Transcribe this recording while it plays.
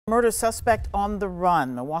Murder suspect on the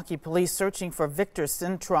run. Milwaukee police searching for Victor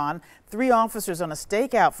Cintron. 3 officers on a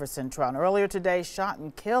stakeout for Cintron earlier today shot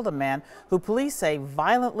and killed a man who police say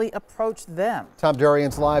violently approached them. Tom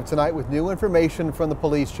Durian's live tonight with new information from the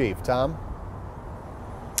police chief. Tom?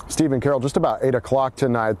 Stephen Carroll, just about 8 o'clock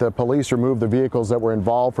tonight, the police removed the vehicles that were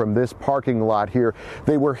involved from this parking lot here.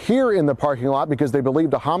 They were here in the parking lot because they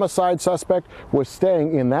believed a homicide suspect was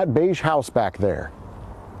staying in that beige house back there.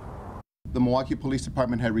 The Milwaukee Police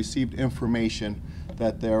Department had received information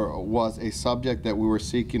that there was a subject that we were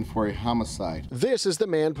seeking for a homicide. This is the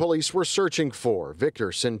man police were searching for,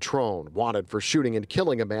 Victor Cintron, wanted for shooting and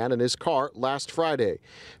killing a man in his car last Friday.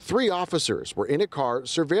 3 officers were in a car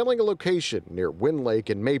surveilling a location near Wind Lake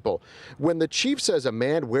and Maple when the chief says a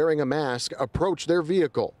man wearing a mask approached their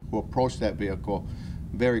vehicle. Who approached that vehicle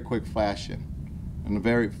very quick fashion in a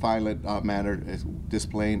very violent manner,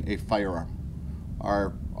 displaying a firearm.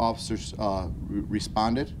 Our officers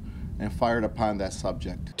responded and fired upon that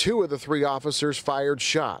subject. 2 of the 3 officers fired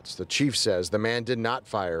shots. The chief says the man did not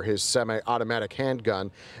fire his semi-automatic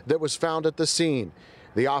handgun that was found at the scene.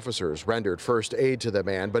 The officers rendered first aid to the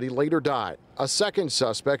man, but he later died. A second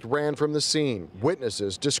suspect ran from the scene.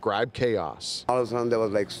 Witnesses described chaos. All of a sudden there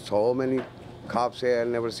was like so many cops here. I've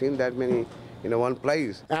never seen that many in one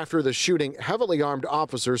place. After the shooting, heavily armed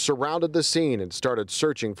officers surrounded the scene and started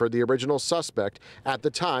searching for the original suspect, at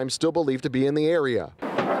the time still believed to be in the area.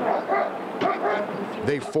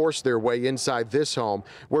 They forced their way inside this home,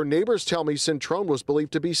 where neighbors tell me Cintron was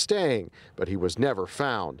believed to be staying, but he was never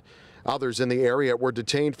found. Others in the area were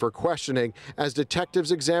detained for questioning as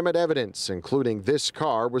detectives examined evidence, including this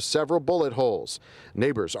car with several bullet holes.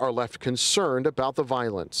 Neighbors are left concerned about the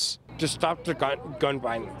violence. To stop the gun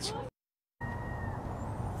violence.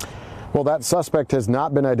 Well, that suspect has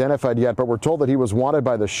not been identified yet, but we're told that he was wanted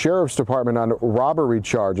by the sheriff's department on robbery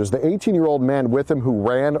charges. The 18-year-old man with him who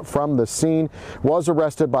ran from the scene was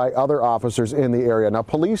arrested by other officers in the area. Now,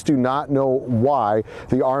 police do not know why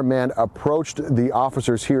the armed man approached the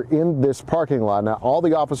officers here in this parking lot. Now, all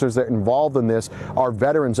the officers that are involved in this are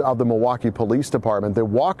veterans of the Milwaukee Police Department. The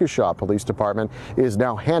Waukesha Police Department is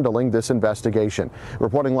now handling this investigation.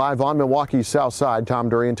 Reporting live on Milwaukee's South Side, Tom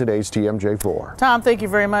Durian, today's TMJ4. Tom, thank you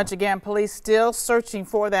very much. Again, police still searching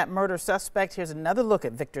for that murder suspect. Here's another look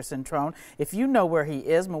at Victor Cintron. If you know where he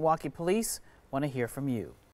is, Milwaukee police want to hear from you.